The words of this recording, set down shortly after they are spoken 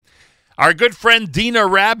Our good friend Dina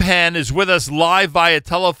Rabhan is with us live via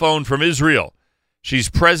telephone from Israel. She's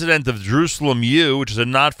president of Jerusalem U, which is a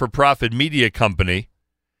not-for-profit media company,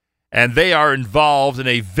 and they are involved in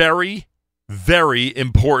a very, very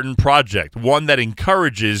important project, one that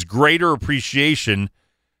encourages greater appreciation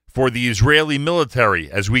for the Israeli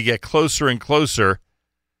military as we get closer and closer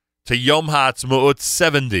to Yom HaAtzmaut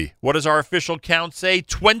 70. What does our official count say?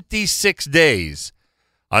 26 days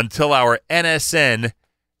until our NSN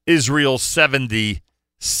Israel 70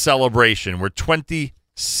 celebration. We're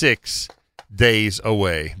 26 days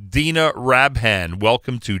away. Dina Rabhan,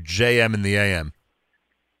 welcome to JM in the AM.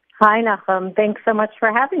 Hi, Nachum. Thanks so much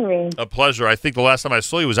for having me. A pleasure. I think the last time I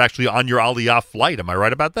saw you was actually on your Aliyah flight. Am I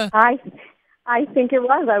right about that? I think it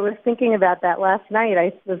was. I was thinking about that last night.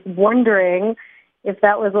 I was wondering if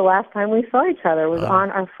that was the last time we saw each other. It was on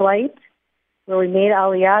our flight where we made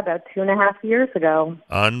Aliyah about 2.5 years ago.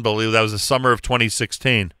 Unbelievable. That was the summer of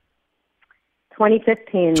 2016.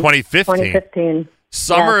 2015. 2015.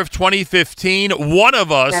 Summer of 2015, one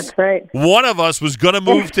of us, that's right. One of us was going to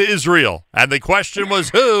move to Israel, and the question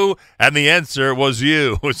was who, and the answer was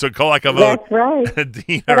you. So call like a vote. That's right.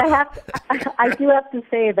 Dina. But I do have to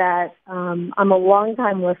say that I'm a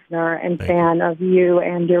longtime listener and fan of you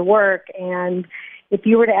and your work. And if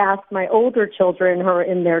you were to ask my older children who are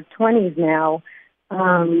in their 20s now,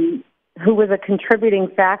 who was a contributing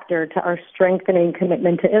factor to our strengthening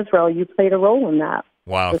commitment to Israel, you played a role in that.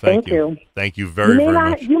 Wow, so thank you. Thank you very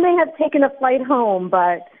much. You may have taken a flight home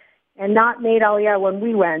and not made Aliyah when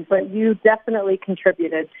we went, but you definitely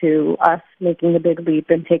contributed to us making the big leap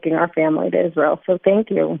and taking our family to Israel. So thank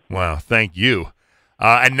you. Wow, thank you.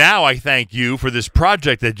 And now I thank you for this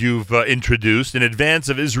project that you've introduced. In advance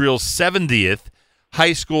of Israel's 70th,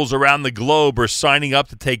 high schools around the globe are signing up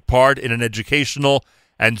to take part in an educational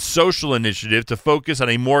and social initiative to focus on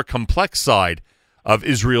a more complex side of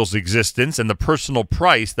Israel's existence and the personal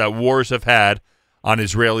price that wars have had on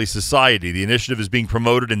Israeli society. The initiative is being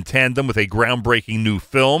promoted in tandem with a groundbreaking new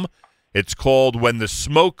film. It's called When the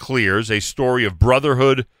Smoke Clears, a story of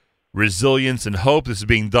brotherhood, resilience, and hope. This is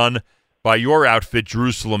being done by your outfit,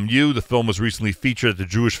 Jerusalem U. The film was recently featured at the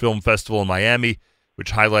Jewish Film Festival in Miami,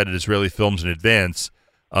 which highlighted Israeli films in advance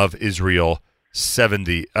of Israel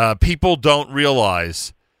 70. People don't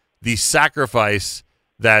realize the sacrifice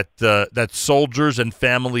that soldiers and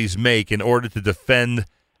families make in order to defend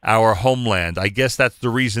our homeland. I guess that's the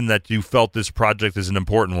reason that you felt this project is an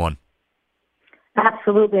important one.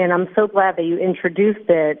 Absolutely, and I'm so glad that you introduced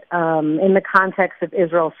it in the context of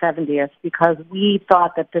Israel's 70th, because we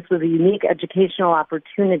thought that this was a unique educational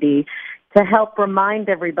opportunity to help remind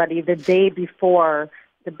everybody the day before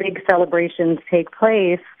the big celebrations take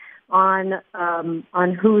place on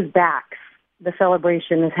whose backs the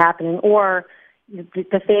celebration is happening, or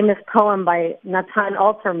the famous poem by Natan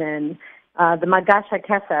Alterman, the Magash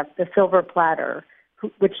HaKesef, the Silver Platter,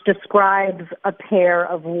 which describes a pair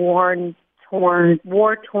of war-torn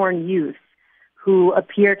youth who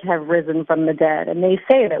appear to have risen from the dead. And they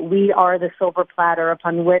say that we are the silver platter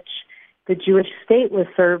upon which the Jewish state was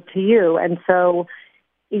served to you. And so,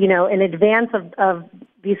 in advance of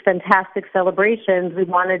these fantastic celebrations, we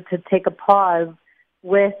wanted to take a pause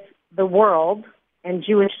with the world and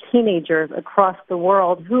Jewish teenagers across the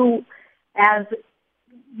world who, as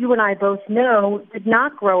you and I both know, did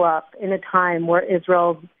not grow up in a time where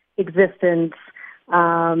Israel's existence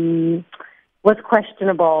was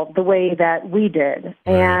questionable the way that we did.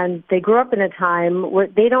 And they grew up in a time where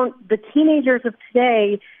the teenagers of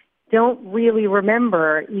today don't really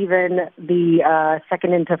remember even the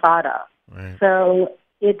Second Intifada. Right. So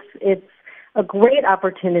it's a great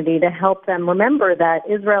opportunity to help them remember that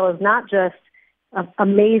Israel is not just an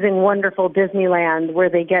amazing, wonderful Disneyland where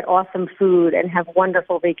they get awesome food and have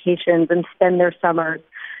wonderful vacations and spend their summers,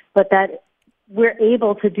 but that we're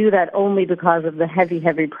able to do that only because of the heavy,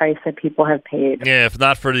 heavy price that people have paid. Yeah, if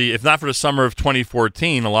not for the summer of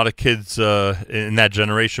 2014, a lot of kids in that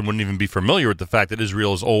generation wouldn't even be familiar with the fact that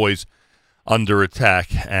Israel is always under attack,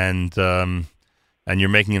 and you're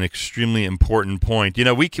making an extremely important point.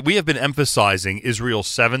 We have been emphasizing Israel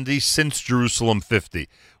 70 since Jerusalem 50.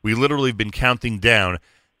 We literally have been counting down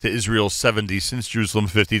to Israel 70 since Jerusalem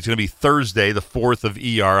 50. It's going to be Thursday, the 4th of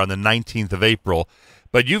ER, on the 19th of April.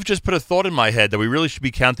 But you've just put a thought in my head that we really should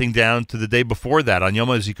be counting down to the day before that, on Yom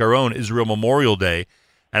HaZikaron, Israel Memorial Day.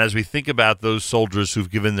 And as we think about those soldiers who've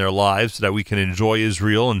given their lives so that we can enjoy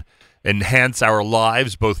Israel and enhance our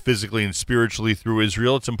lives, both physically and spiritually, through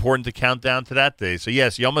Israel, it's important to count down to that day. So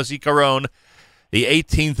yes, Yom HaZikaron, the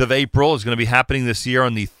 18th of April, is going to be happening this year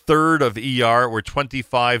on the 3rd of ER. We're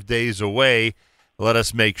 25 days away. Let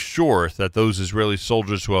us make sure that those Israeli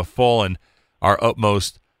soldiers who have fallen are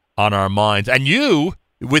utmost on our minds. And you,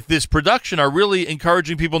 with this production, are really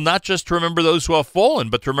encouraging people not just to remember those who have fallen,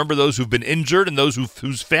 but to remember those who've been injured and those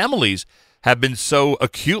whose families have been so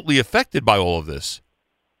acutely affected by all of this.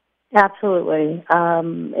 Absolutely.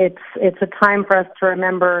 It's a time for us to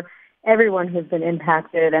remember everyone who's been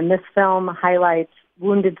impacted, and this film highlights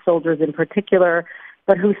wounded soldiers in particular,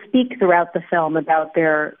 but who speak throughout the film about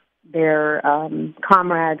their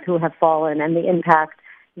comrades who have fallen and the impact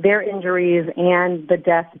their injuries and the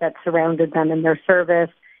death that surrounded them in their service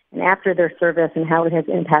and after their service and how it has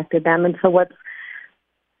impacted them. And so what's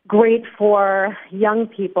great for young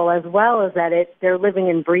people as well is that they're living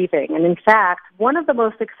and breathing. And in fact, one of the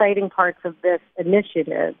most exciting parts of this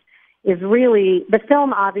initiative is really, the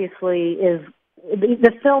film obviously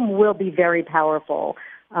the film will be very powerful.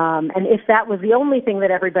 And if that was the only thing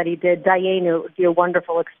that everybody did, Diane, it would be a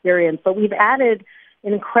wonderful experience. But we've added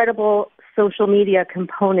an incredible social media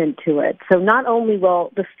component to it. So not only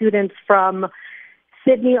will the students from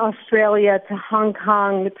Sydney, Australia, to Hong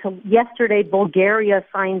Kong, to yesterday Bulgaria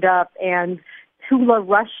signed up, and Tula,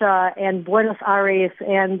 Russia, and Buenos Aires,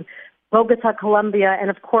 and Bogota, Colombia, and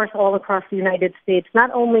of course all across the United States. Not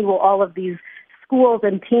only will all of these schools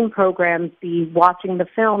and team programs be watching the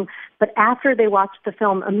film, but after they watch the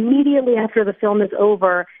film, immediately after the film is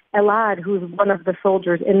over, Elad, who's one of the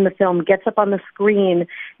soldiers in the film, gets up on the screen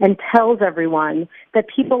and tells everyone that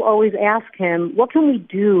people always ask him, what can we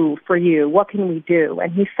do for you? What can we do?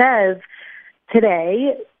 And he says,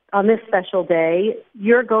 today, on this special day,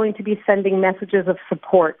 you're going to be sending messages of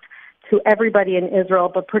support to everybody in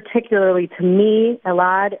Israel, but particularly to me,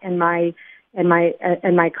 Elad, and my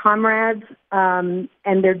comrades, and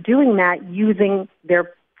they're doing that using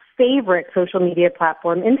their favorite social media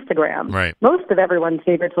platform, Instagram. Right. Most of everyone's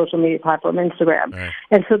favorite social media platform, Instagram. Right.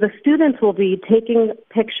 And so the students will be taking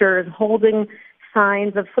pictures, holding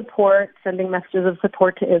signs of support, sending messages of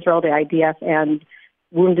support to Israel, the IDF, and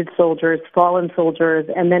wounded soldiers, fallen soldiers,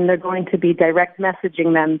 and then they're going to be direct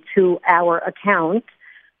messaging them to our account.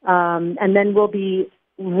 And then we'll be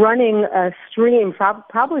running a stream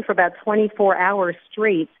probably for about 24 hours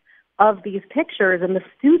straight of these pictures, and the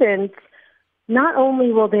students, not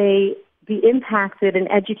only will they be impacted and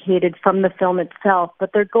educated from the film itself,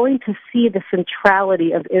 but they're going to see the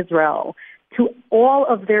centrality of Israel to all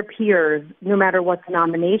of their peers, no matter what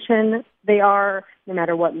denomination they are, no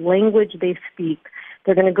matter what language they speak.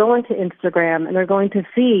 They're going to go into Instagram and they're going to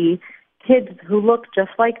see kids who look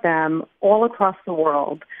just like them all across the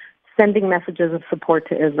world sending messages of support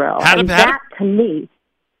to Israel. To me...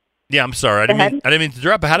 Yeah, I'm sorry. I didn't mean to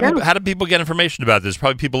interrupt, but how do people get information about this?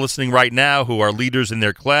 Probably people listening right now who are leaders in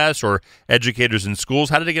their class or educators in schools.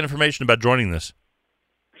 How did they get information about joining this?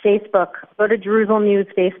 Facebook. Go to Jerusalem News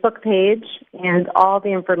Facebook page, and all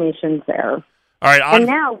the information's there. All right. And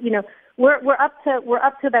now, we're up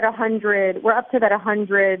to about 100. We're up to about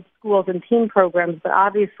 100 schools and team programs. But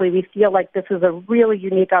obviously, we feel like this is a really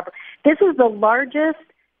unique opportunity. This is the largest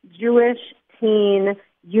Jewish teen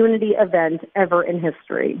unity event ever in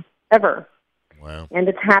history. Ever. Wow. And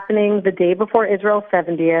it's happening the day before Israel's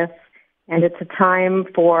 70th, and it's a time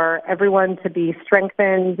for everyone to be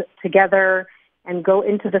strengthened together and go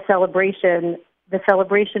into the celebration. The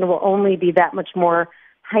celebration will only be that much more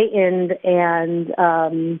heightened, and,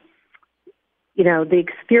 the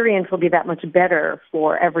experience will be that much better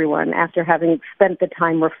for everyone after having spent the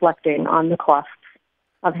time reflecting on the costs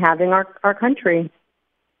of having our country.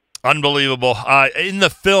 Unbelievable. In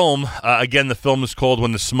the film, again, the film is called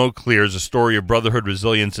When the Smoke Clears, a story of brotherhood,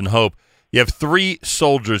 resilience, and hope. You have 3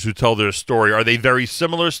 soldiers who tell their story. Are they very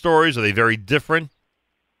similar stories? Are they very different?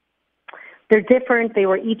 They're different. They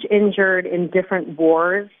were each injured in different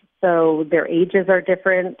wars, so their ages are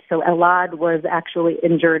different. So Elad was actually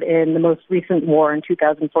injured in the most recent war in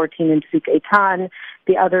 2014 in Tzuk Eitan.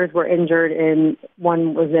 The others were injured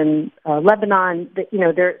one was in Lebanon.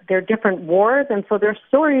 They're different wars, and so their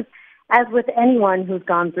stories, as with anyone who's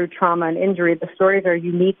gone through trauma and injury, the stories are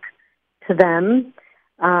unique to them.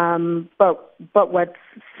 But what's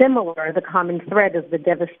similar, the common thread, is the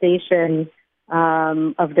devastation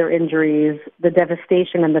of their injuries, the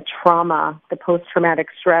devastation and the trauma, the post-traumatic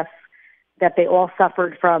stress that they all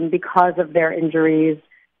suffered from because of their injuries.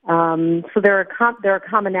 So there are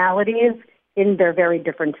commonalities in their very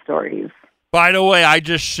different stories. By the way, I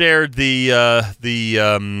just shared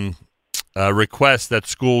the request that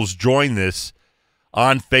schools join this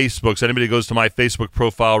on Facebook. So anybody who goes to my Facebook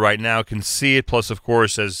profile right now can see it. Plus, of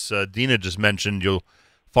course, as Dina just mentioned, you'll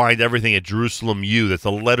find everything at Jerusalem U. That's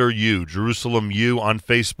the letter U, Jerusalem U on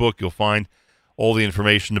Facebook. You'll find all the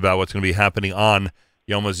information about what's going to be happening on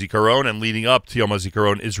Yom HaZikaron and leading up to Yom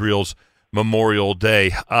HaZikaron, Israel's Memorial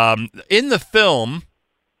Day. In the film,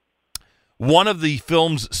 One of the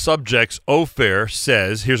film's subjects, Ofer,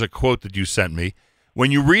 says, here's a quote that you sent me, "When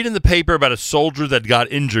you read in the paper about a soldier that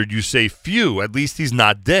got injured, you say, phew, at least he's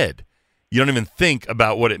not dead. You don't even think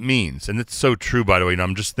about what it means." And it's so true, by the way.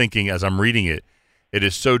 I'm just thinking as I'm reading it, it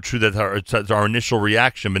is so true that it's our initial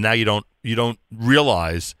reaction, but now you don't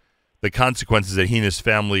realize the consequences that he and his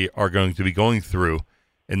family are going to be going through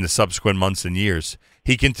in the subsequent months and years.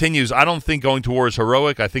 He continues, "I don't think going to war is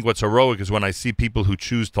heroic. I think what's heroic is when I see people who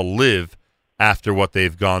choose to live after what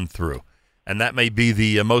they've gone through." And that may be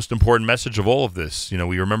the most important message of all of this.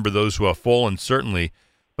 We remember those who have fallen, certainly,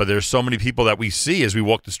 but there's so many people that we see as we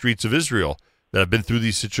walk the streets of Israel that have been through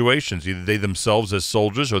these situations, either they themselves as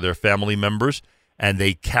soldiers or their family members, and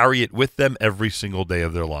they carry it with them every single day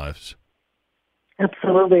of their lives.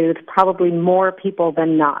 Absolutely. It's probably more people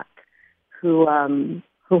than not who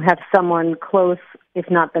have someone close, if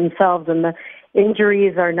not themselves, and the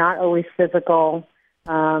injuries are not always physical.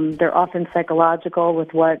 They're often psychological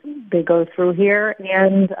with what they go through here,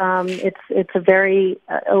 and it's a very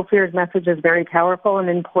Ophir's message is very powerful and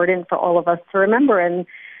important for all of us to remember. And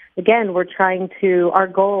again, our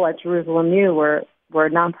goal at Jerusalem U, we're a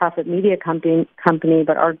nonprofit media company,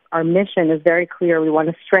 but our mission is very clear. We want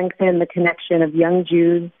to strengthen the connection of young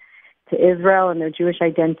Jews to Israel and their Jewish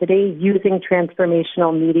identity using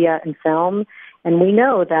transformational media and film. And we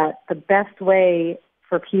know that the best way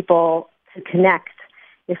for people to connect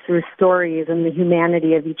is through stories and the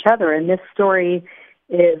humanity of each other. And this story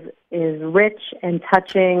is rich and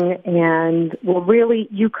touching, and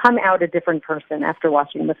you come out a different person after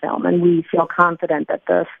watching the film. And we feel confident that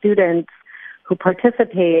the students who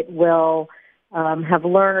participate will have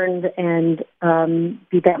learned and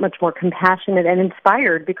be that much more compassionate and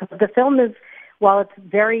inspired, because the film is, while it's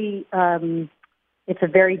a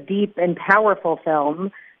very deep and powerful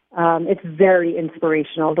film, it's very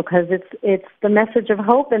inspirational because it's the message of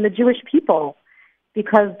hope and the Jewish people.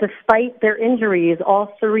 Because despite their injuries,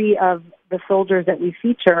 all three of the soldiers that we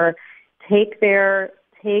feature take their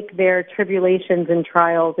tribulations and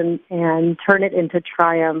trials and turn it into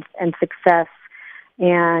triumph and success.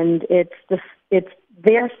 And it's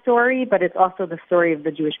their story, but it's also the story of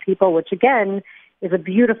the Jewish people, which again is a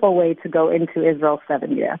beautiful way to go into Israel's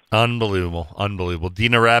 70th. Unbelievable.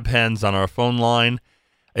 Dina Rabhan's on our phone line.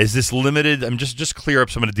 Is this limited? Just clear up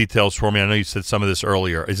some of the details for me. I know you said some of this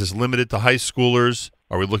earlier. Is this limited to high schoolers?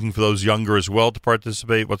 Are we looking for those younger as well to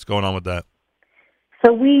participate? What's going on with that?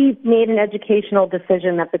 So we made an educational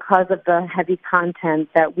decision that because of the heavy content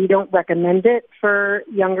that we don't recommend it for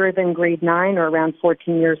younger than grade 9 or around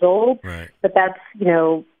 14 years old. Right. But that's,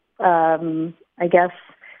 I guess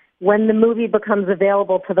when the movie becomes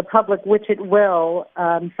available to the public, which it will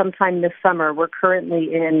sometime this summer. We're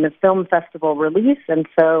currently in the film festival release, and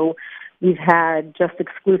so we've had just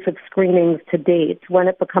exclusive screenings to date. When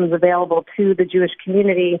it becomes available to the Jewish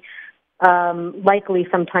community, likely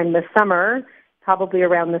sometime this summer, probably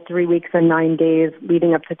around the 3 weeks and 9 days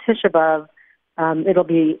leading up to Tisha B'Av, it'll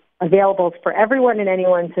be available for everyone and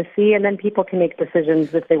anyone to see, and then people can make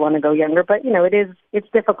decisions if they want to go younger. But, it's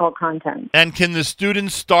difficult content. And can the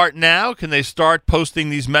students start now? Can they start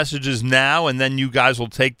posting these messages now, and then you guys will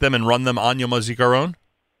take them and run them on Yom HaZikaron?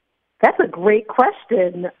 That's a great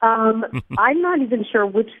question. I'm not even sure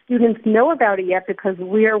which students know about it yet because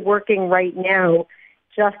we're working right now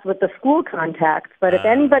just with the school contacts. But if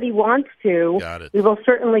anybody wants to, we will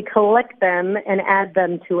certainly collect them and add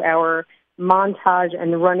them to our montage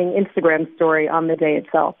and running Instagram story on the day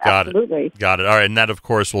itself. Absolutely. Got it. All right, and that, of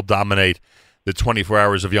course, will dominate the 24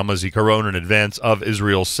 hours of Yom HaZikaron in advance of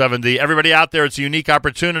Israel 70. Everybody out there, it's a unique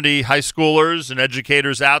opportunity. High schoolers and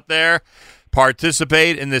educators out there,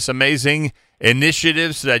 participate in this amazing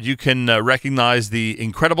initiative so that you can recognize the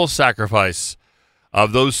incredible sacrifice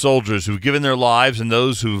of those soldiers who've given their lives and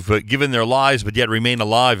those who've given their lives but yet remain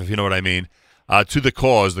alive, if you know what I mean, to the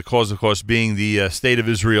cause. The cause, of course, being the state of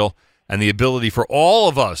Israel and the ability for all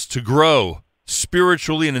of us to grow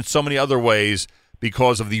spiritually and in so many other ways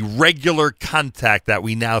because of the regular contact that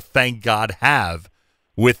we now, thank God, have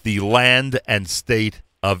with the land and state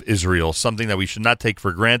of Israel, something that we should not take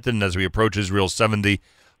for granted. And as we approach Israel 70,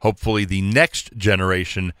 hopefully the next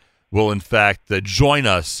generation will, in fact, join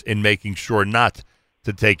us in making sure not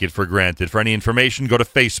to take it for granted. For any information, go to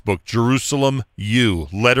Facebook, Jerusalem U,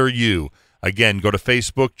 letter U. Again, go to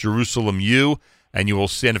Facebook, Jerusalem U, and you will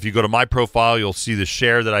see, and if you go to my profile, you'll see the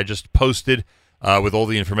share that I just posted with all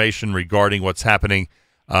the information regarding what's happening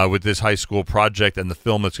with this high school project and the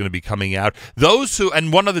film that's going to be coming out.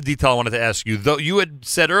 And one other detail I wanted to ask you, though you had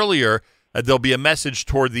said earlier there'll be a message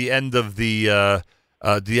toward the end of the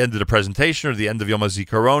the end of the presentation or the end of Yom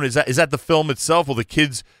HaZikaron? Is that the film itself? Will the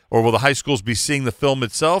kids or will the high schools be seeing the film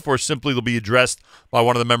itself, or simply they'll be addressed by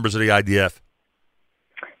one of the members of the IDF?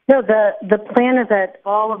 No, the plan is that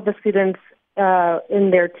all of the students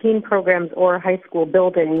in their teen programs or high school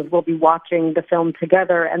buildings will be watching the film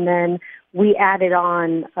together, and then we added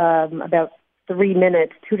on about 3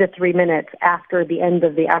 minutes, 2 to 3 minutes after the end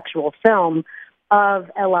of the actual film of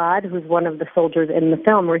Elad, who's one of the soldiers in the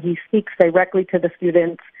film, where he speaks directly to the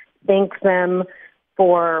students, thanks them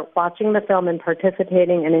for watching the film and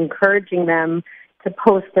participating, and encouraging them to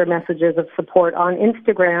post their messages of support on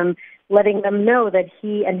Instagram, letting them know that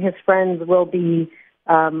he and his friends will be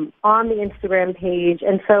on the Instagram page.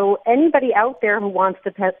 And so anybody out there who wants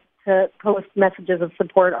to post messages of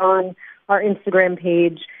support on our Instagram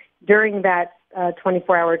page during that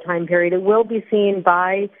 24-hour time period, it will be seen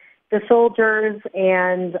by the soldiers,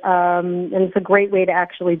 and it's a great way to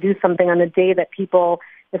actually do something on a day that people,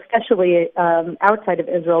 especially outside of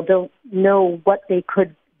Israel, don't know what they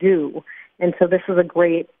could do. And so this is a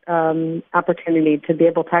great opportunity to be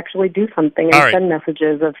able to actually do something and send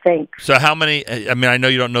messages of thanks. So how many, I know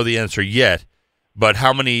you don't know the answer yet, but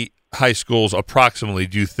how many high schools approximately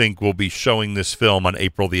do you think will be showing this film on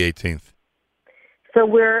April the 18th? So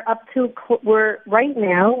right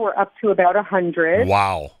now we're up to about 100.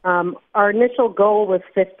 Wow. Our initial goal was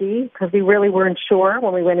 50 because we really weren't sure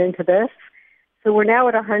when we went into this. So we're now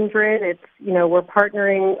at 100. It's, we're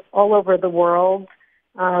partnering all over the world.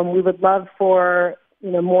 We would love for,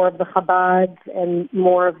 more of the Chabad and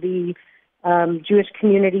more of the Jewish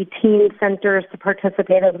community teen centers to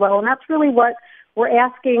participate as well. And that's really what we're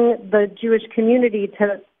asking the Jewish community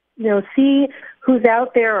to, see who's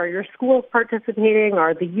out there. Are your schools participating?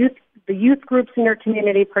 Are the youth groups in your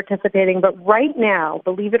community participating? But right now,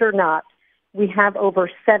 believe it or not, we have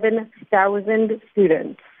over 7,000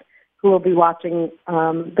 students who will be watching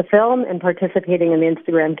the film and participating in the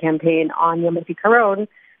Instagram campaign on Yom HaZikaron,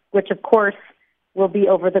 which, of course, will be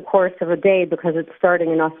over the course of a day because it's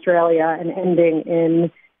starting in Australia and ending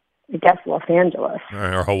in, I guess, Los Angeles.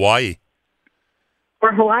 Or Hawaii.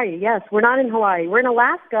 Or Hawaii, yes. We're not in Hawaii. We're in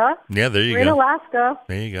Alaska. Yeah, there you go. We're in Alaska.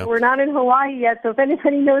 There you go. We're not in Hawaii yet, so if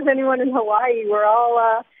anybody knows anyone in Hawaii, we're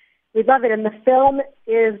all, we love it. And the film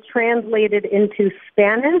is translated into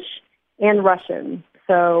Spanish and Russian,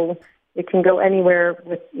 so it can go anywhere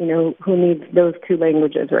with, who needs those two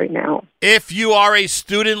languages right now. If you are a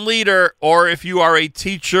student leader or if you are a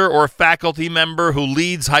teacher or faculty member who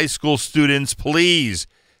leads high school students, please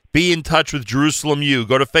be in touch with Jerusalem U.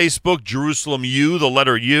 Go to Facebook, Jerusalem U, the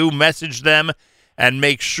letter U, message them, and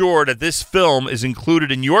make sure that this film is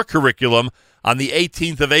included in your curriculum on the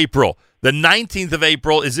 18th of April. The 19th of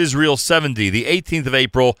April is Israel's 70. The 18th of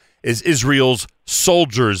April is Israel's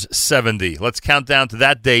Soldiers' 70. Let's count down to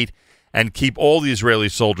that date and keep all the Israeli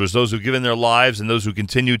soldiers, those who've given their lives and those who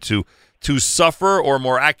continue to suffer, or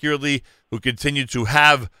more accurately, who continue to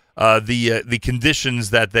have the conditions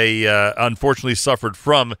that they unfortunately suffered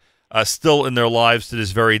from still in their lives to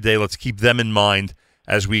this very day. Let's keep them in mind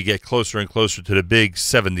as we get closer and closer to the big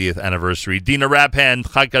 70th anniversary. Dina Rabhan,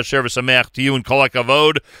 Chag Kasher V'Sameach to you and Kol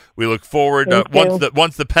HaKavod. We look forward,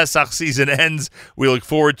 once the Pesach season ends, we look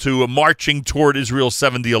forward to marching toward Israel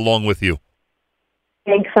 70 along with you.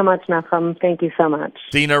 Thanks so much, Nachum. Thank you so much.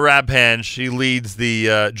 Dina Rabhan, she leads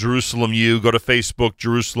the Jerusalem U. Go to Facebook,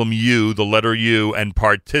 Jerusalem U, the letter U, and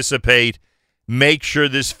participate. Make sure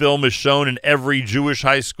this film is shown in every Jewish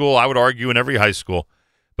high school. I would argue in every high school,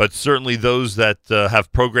 but certainly those that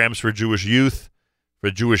have programs for Jewish youth, for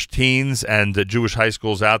Jewish teens, and Jewish high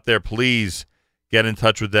schools out there, please get in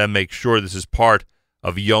touch with them. Make sure this is part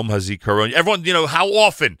of Yom HaZikaron. Everyone,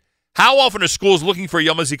 How often are schools looking for a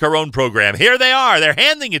Yom HaZikaron program? Here they are. They're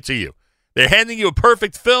handing it to you. They're handing you a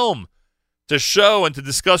perfect film to show and to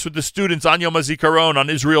discuss with the students on Yom HaZikaron on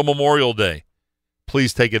Israel Memorial Day.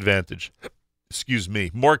 Please take advantage. Excuse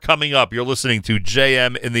me. More coming up. You're listening to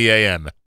JM in the AM.